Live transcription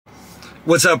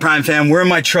What's up, Prime fam? We're in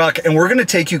my truck and we're gonna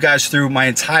take you guys through my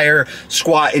entire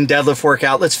squat and deadlift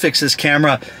workout. Let's fix this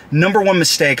camera. Number one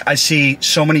mistake I see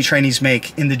so many trainees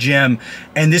make in the gym,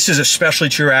 and this is especially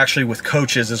true actually with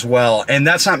coaches as well. And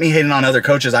that's not me hating on other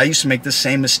coaches. I used to make this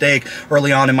same mistake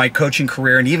early on in my coaching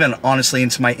career, and even honestly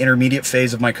into my intermediate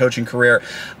phase of my coaching career.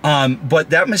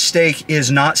 But that mistake is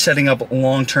not setting up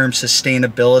long-term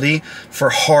sustainability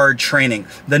for hard training.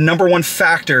 The number one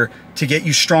factor to get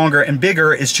you stronger and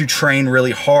bigger is to train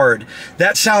really hard.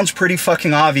 That sounds pretty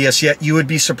fucking obvious, yet you would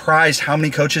be surprised how many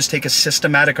coaches take a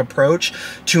systematic approach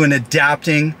to an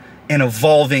adapting and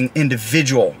evolving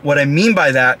individual. What I mean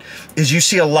by that is you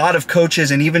see a lot of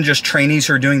coaches and even just trainees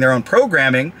who are doing their own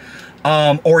programming,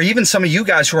 or even some of you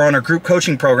guys who are on our group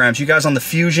coaching programs, you guys on the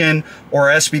Fusion or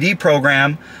SBD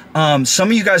program, some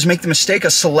of you guys make the mistake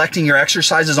of selecting your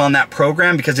exercises on that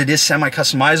program because it is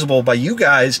semi-customizable by you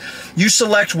guys. You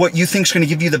select what you think is going to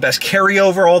give you the best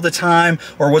carryover all the time,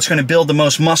 or what's going to build the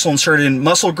most muscle in certain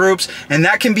muscle groups, and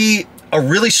that can be a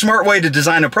really smart way to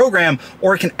design a program,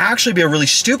 or it can actually be a really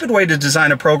stupid way to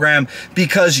design a program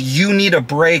because you need a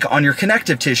break on your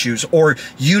connective tissues, or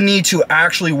you need to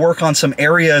actually work on some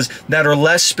areas that are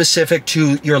less specific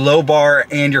to your low bar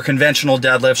and your conventional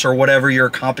deadlifts or whatever your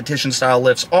competition style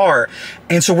lifts are.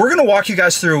 And so we're gonna walk you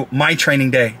guys through my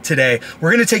training day today.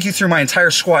 We're gonna take you through my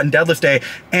entire squat and deadlift day.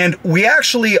 And we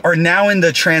actually are now in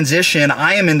the transition,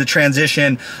 I am in the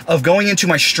transition of going into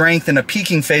my strength and a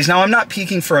peaking phase. Now I'm not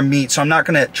peaking for a meet, so I'm not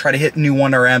gonna try to hit new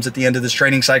 1RMs at the end of this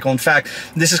training cycle. In fact,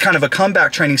 this is kind of a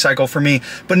comeback training cycle for me,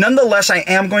 but nonetheless, I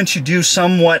am going to do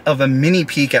somewhat of a mini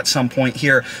peak at some point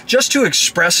here, just to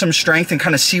express some strength and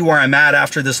kind of see where I'm at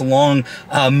after this long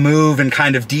move and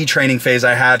kind of detraining phase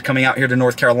I had coming out here to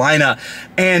North Carolina.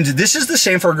 And this is the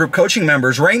same for our group coaching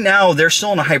members. Right now, they're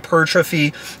still in a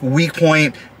hypertrophy, weak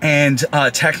point, and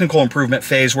technical improvement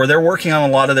phase where they're working on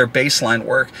a lot of their baseline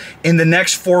work. In the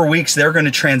next 4 weeks, they're going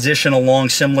to transition along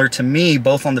similar to me,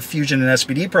 both on the Fusion and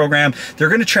SBD program. They're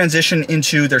going to transition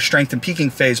into their strength and peaking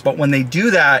phase. But when they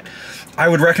do that, I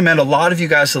would recommend a lot of you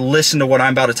guys to listen to what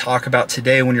I'm about to talk about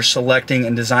today when you're selecting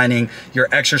and designing your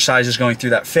exercises going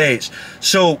through that phase.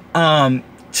 So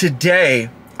today,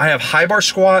 I have high bar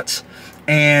squats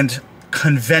and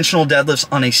conventional deadlifts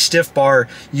on a stiff bar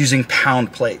using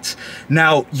pound plates.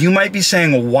 Now, you might be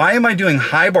saying, why am I doing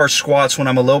high bar squats when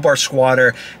I'm a low bar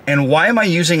squatter? And why am I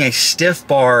using a stiff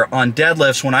bar on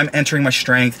deadlifts when I'm entering my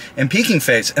strength and peaking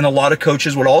phase? And a lot of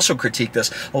coaches would also critique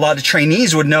this. A lot of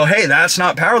trainees would know, hey, that's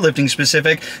not powerlifting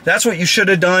specific. That's what you should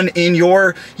have done in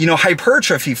your,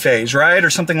 hypertrophy phase, right? Or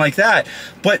something like that.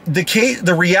 But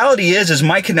the reality is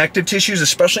my connective tissues,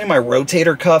 especially my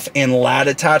rotator cuff and lat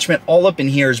attachment, all up in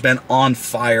here has been on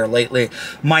fire lately.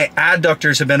 My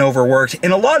adductors have been overworked,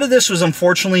 and a lot of this was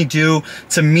unfortunately due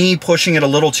to me pushing it a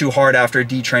little too hard after a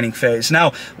detraining phase.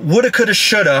 Now, woulda, coulda,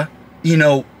 shoulda,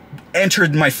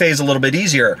 entered my phase a little bit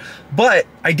easier, but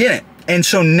I didn't. And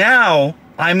so now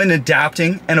I'm an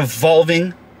adapting and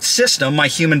evolving system, my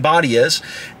human body is,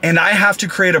 and I have to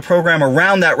create a program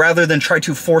around that rather than try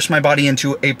to force my body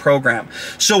into a program.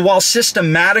 So while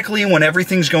systematically, when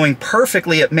everything's going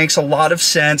perfectly, it makes a lot of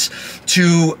sense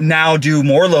to now do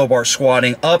more low bar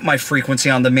squatting, up my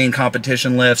frequency on the main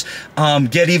competition lifts,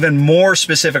 get even more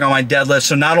specific on my deadlift.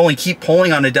 So not only keep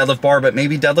pulling on a deadlift bar, but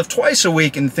maybe deadlift twice a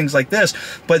week and things like this.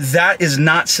 But that is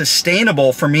not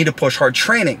sustainable for me to push hard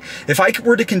training. If I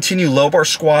were to continue low bar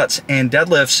squats and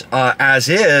deadlifts as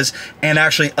is, and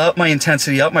actually up my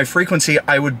intensity, up my frequency,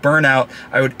 I would burn out,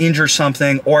 I would injure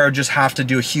something, or I would just have to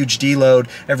do a huge deload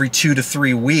every 2 to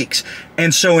 3 weeks.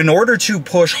 And so in order to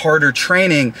push harder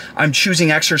training, I'm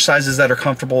choosing exercises that are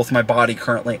comfortable with my body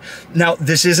currently. Now,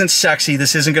 this isn't sexy,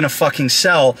 this isn't gonna fucking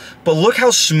sell, but look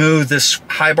how smooth this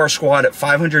high bar squat at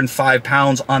 505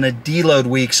 pounds on a deload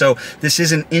week. So this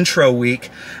is an intro week,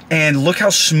 and look how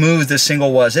smooth this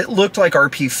single was. It looked like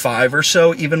RP5 or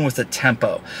so, even with the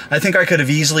tempo. I think I could have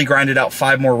easily grinded out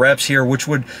 5 more reps here, which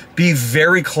would be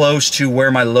very close to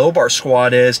where my low bar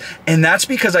squat is. And that's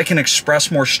because I can express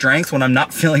more strength when I'm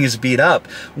not feeling as beat up.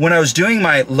 When I was doing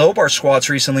my low bar squats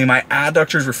recently, my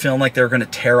adductors were feeling like they were going to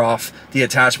tear off the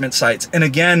attachment sites. And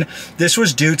again, this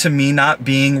was due to me not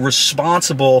being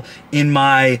responsible in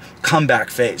my comeback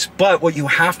phase. But what you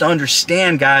have to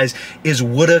understand, guys, is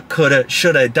woulda, coulda,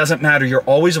 shoulda. It doesn't matter. You're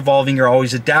always evolving. You're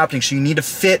always adapting. So you need to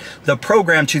fit the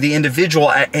program to the individual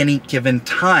at any given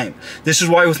time. This is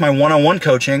why with my one-on-one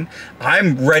coaching,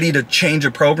 I'm ready to change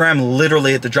a program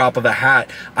literally at the drop of a hat.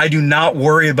 I do not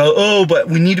worry about, oh, but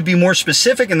we need to be more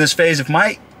specific in this phase. If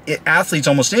my athlete's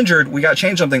almost injured, we got to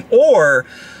change something. Or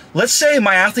let's say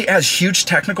my athlete has huge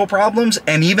technical problems,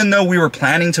 and even though we were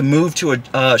planning to move to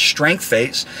a strength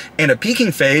phase and a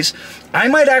peaking phase, I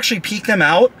might actually peak them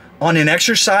out on an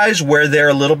exercise where they're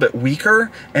a little bit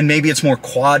weaker and maybe it's more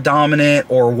quad dominant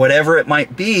or whatever it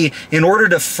might be, in order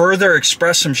to further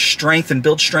express some strength and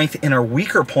build strength in our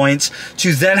weaker points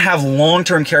to then have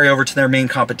long-term carryover to their main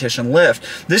competition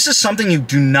lift. This is something you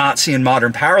do not see in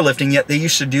modern powerlifting, yet they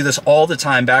used to do this all the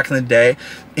time back in the day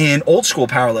in old school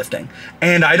powerlifting.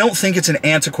 And I don't think it's an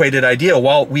antiquated idea.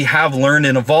 While we have learned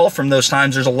and evolved from those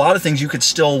times, there's a lot of things you could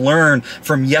still learn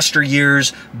from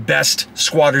yesteryear's best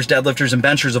squatters, deadlifters, and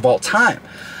benchers of all time.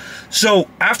 So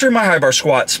after my high bar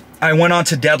squats, I went on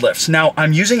to deadlifts. Now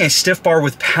I'm using a stiff bar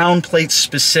with pound plates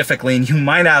specifically, and you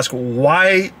might ask,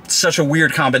 why such a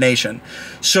weird combination?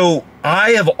 So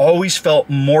I have always felt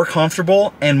more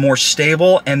comfortable and more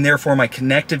stable, and therefore my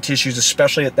connective tissues,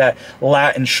 especially at that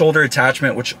lat and shoulder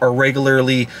attachment, which are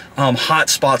regularly hot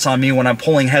spots on me when I'm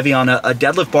pulling heavy on a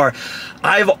deadlift bar,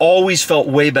 I've always felt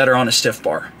way better on a stiff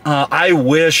bar. I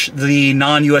wish the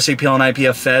non-USAPL and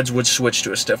IPF feds would switch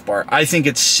to a stiff bar. I think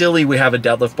it's silly we have a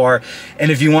deadlift bar,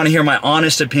 and if you want to hear my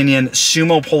honest opinion,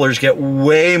 sumo pullers get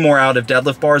way more out of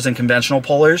deadlift bars than conventional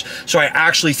pullers, so I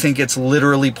actually think it's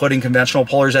literally putting conventional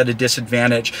pullers at a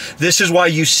disadvantage. This is why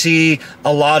you see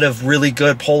a lot of really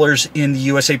good pullers in the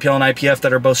USAPL and IPF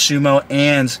that are both sumo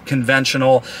and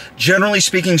conventional. Generally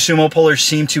speaking, sumo pullers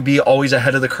seem to be always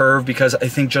ahead of the curve, because I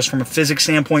think just from a physics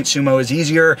standpoint, sumo is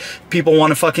easier. People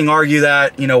want to fucking argue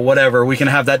that, you know, whatever, we can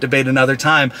have that debate another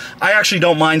time. I actually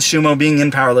don't mind sumo being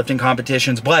in powerlifting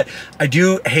competitions, but I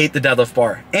do hate the deadlift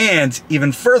bar. And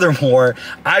even furthermore,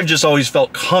 I've just always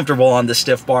felt comfortable on the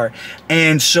stiff bar.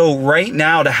 And so right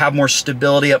now, to have more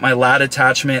stability at my lat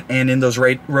attachment and in those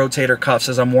rotator cuffs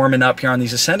as I'm warming up here on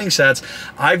these ascending sets,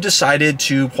 I've decided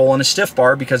to pull on a stiff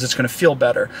bar because it's going to feel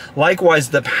better. Likewise,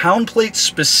 the pound plate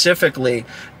specifically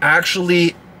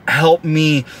actually help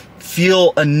me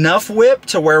feel enough whip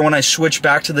to where when I switch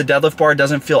back to the deadlift bar, it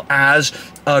doesn't feel as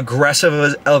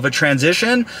aggressive of a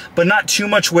transition, but not too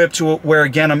much whip to where,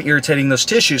 again, I'm irritating those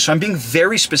tissues. So I'm being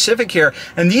very specific here,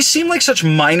 and these seem like such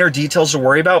minor details to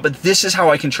worry about, but this is how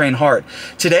I can train hard.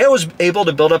 Today I was able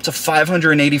to build up to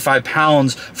 585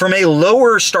 pounds from a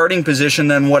lower starting position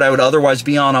than what I would otherwise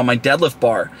be on my deadlift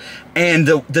bar. And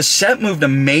the set moved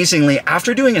amazingly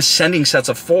after doing ascending sets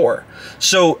of 4.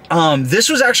 So this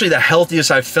was actually the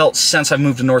healthiest I've felt since I've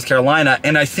moved to North Carolina,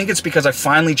 and I think it's because I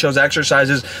finally chose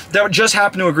exercises that just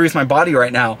happen to agree with my body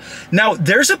right now. Now,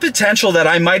 there's a potential that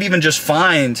I might even just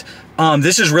find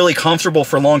this is really comfortable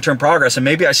for long-term progress, and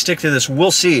maybe I stick to this, we'll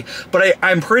see. But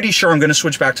I'm pretty sure I'm going to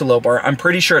switch back to low bar. I'm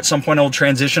pretty sure at some point I'll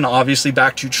transition, obviously,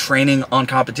 back to training on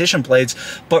competition plates,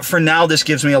 but for now, this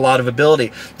gives me a lot of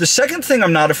ability. The second thing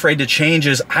I'm not afraid to change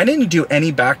is I didn't do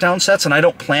any back down sets, and I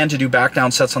don't plan to do back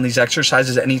down sets on these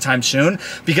exercises anytime soon,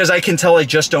 because I can tell I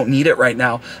just don't need it right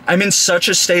now. I'm in such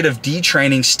a state of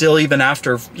detraining still, even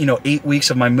after, you know, 8 weeks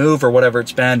of my move or whatever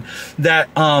it's been, that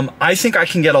I think I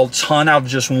can get a ton out of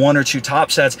just 1 or 2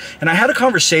 top sets. And I had a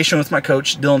conversation with my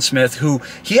coach, Dylan Smith, who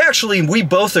we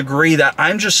both agree that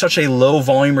I'm just such a low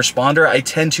volume responder. I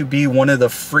tend to be one of the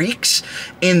freaks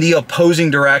in the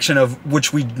opposing direction of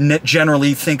which we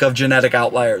generally think of genetic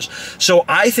outliers. So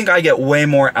I think I get way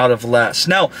more out of less.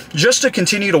 Now, just to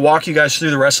continue to walk you guys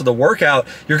through the rest of the workout,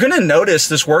 you're going to notice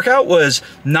this workout was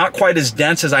not quite as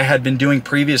dense as I had been doing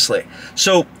previously.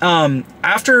 So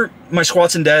after my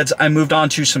squats and deads, I moved on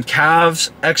to some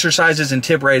calves exercises and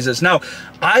tib raises. Now,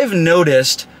 I've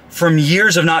noticed from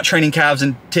years of not training calves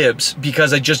and tibs,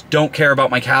 because I just don't care about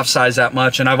my calf size that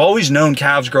much, and I've always known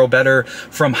calves grow better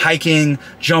from hiking,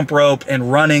 jump rope,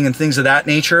 and running and things of that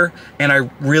nature, and I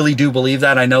really do believe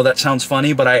that. I know that sounds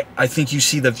funny, but I think you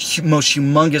see the most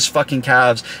humongous fucking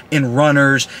calves in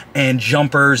runners and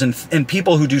jumpers and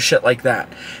people who do shit like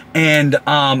that. And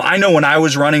I know when I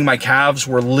was running, my calves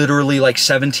were literally like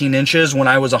 17 inches when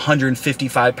I was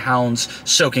 155 pounds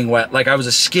soaking wet. Like, I was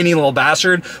a skinny little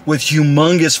bastard with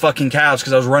humongous fucking calves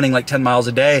because I was running like 10 miles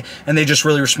a day, and they just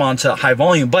really respond to high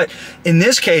volume. But in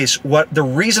this case, the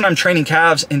reason I'm training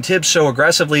calves and tibs so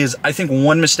aggressively is I think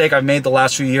one mistake I've made the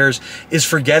last few years is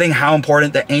forgetting how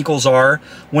important the ankles are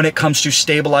when it comes to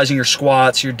stabilizing your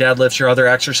squats, your deadlifts, your other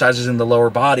exercises in the lower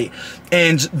body.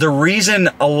 And the reason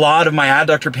a lot of my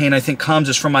adductor pain pain I think comes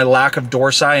is from my lack of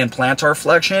dorsi and plantar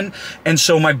flexion. And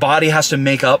so my body has to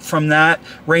make up from that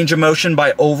range of motion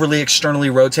by overly externally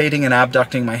rotating and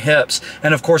abducting my hips.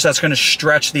 And of course, that's going to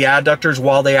stretch the adductors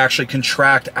while they actually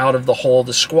contract out of the hole of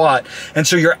the squat. And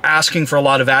so you're asking for a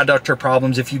lot of adductor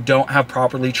problems if you don't have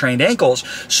properly trained ankles.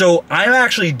 So I'm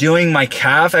actually doing my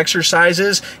calf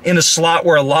exercises in a slot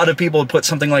where a lot of people would put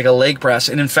something like a leg press.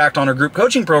 And in fact, on our group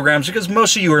coaching programs, because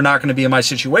most of you are not going to be in my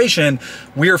situation,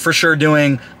 we're for sure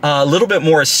doing a little bit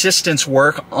more assistance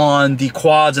work on the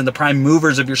quads and the prime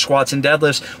movers of your squats and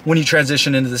deadlifts when you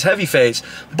transition into this heavy phase.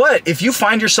 But if you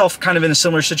find yourself kind of in a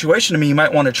similar situation to me, you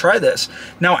might want to try this.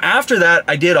 Now, after that,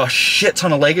 I did a shit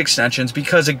ton of leg extensions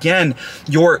because, again,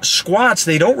 your squats,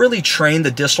 they don't really train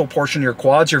the distal portion of your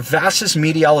quads. Your vastus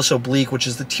medialis oblique, which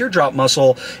is the teardrop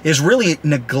muscle, is really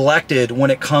neglected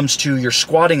when it comes to your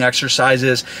squatting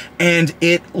exercises, and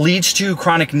it leads to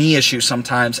chronic knee issues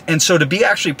sometimes. And so to be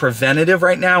actually preventative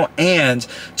right now and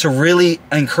to really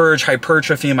encourage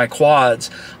hypertrophy in my quads,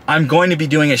 I'm going to be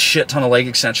doing a shit ton of leg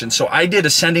extensions. So I did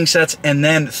ascending sets and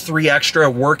then 3 extra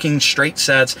working straight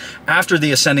sets after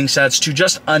the ascending sets to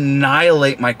just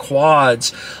annihilate my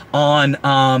quads on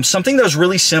something that was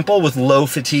really simple with low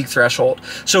fatigue threshold.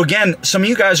 So again, some of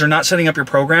you guys are not setting up your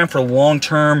program for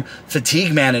long-term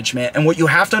fatigue management. And what you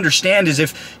have to understand is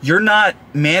if you're not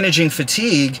managing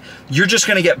fatigue, you're just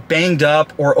going to get banged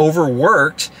up or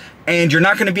overworked, and you're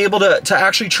not going to be able to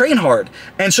actually train hard.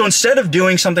 And so instead of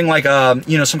doing something like some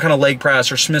kind of leg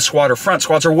press or Smith squat or front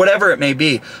squats or whatever it may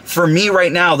be, for me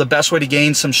right now, the best way to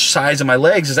gain some size in my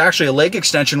legs is actually a leg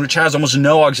extension, which has almost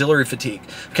no auxiliary fatigue.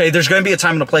 Okay, there's going to be a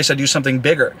time and a place I do something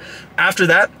bigger. After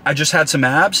that, I just had some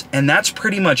abs, and that's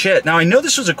pretty much it. Now, I know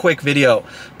this was a quick video,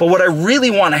 but what I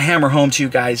really want to hammer home to you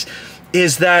guys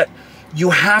is that you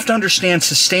have to understand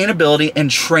sustainability and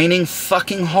training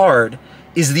fucking hard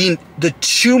is the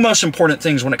two most important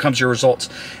things when it comes to your results.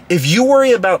 If you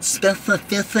worry about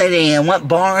specificity and what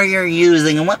bar you're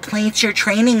using and what plates you're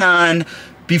training on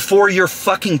before you're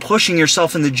fucking pushing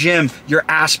yourself in the gym, you're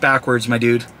ass backwards, my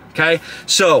dude, okay?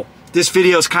 So this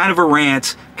video is kind of a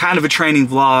rant, kind of a training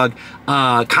vlog,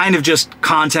 kind of just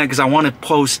content because I want to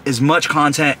post as much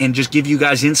content and just give you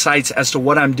guys insights as to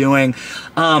what I'm doing.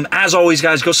 As always,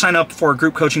 guys, go sign up for our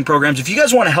group coaching programs. If you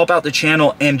guys want to help out the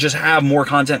channel and just have more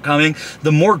content coming,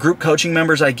 the more group coaching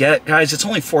members I get, guys, it's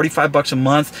only 45 bucks a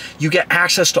month. You get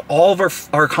access to all of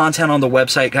our content on the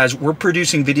website, guys. We're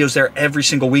producing videos there every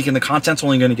single week, and the content's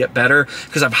only going to get better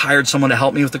because I've hired someone to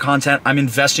help me with the content. I'm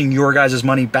investing your guys'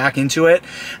 money back into it.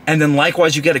 And then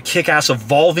likewise, you get a kick-ass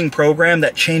evolving program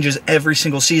that changes every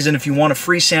single season. If you want a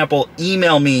free sample,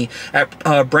 email me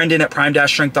at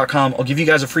brendan@prime-strength.com. I'll give you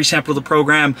guys a free sample of the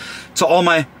program. To all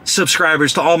my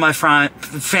subscribers, to all my Prime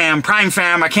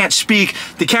fam, I can't speak.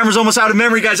 The camera's almost out of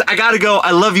memory, guys. I gotta go.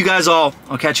 I love you guys all.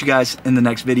 I'll catch you guys in the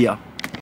next video.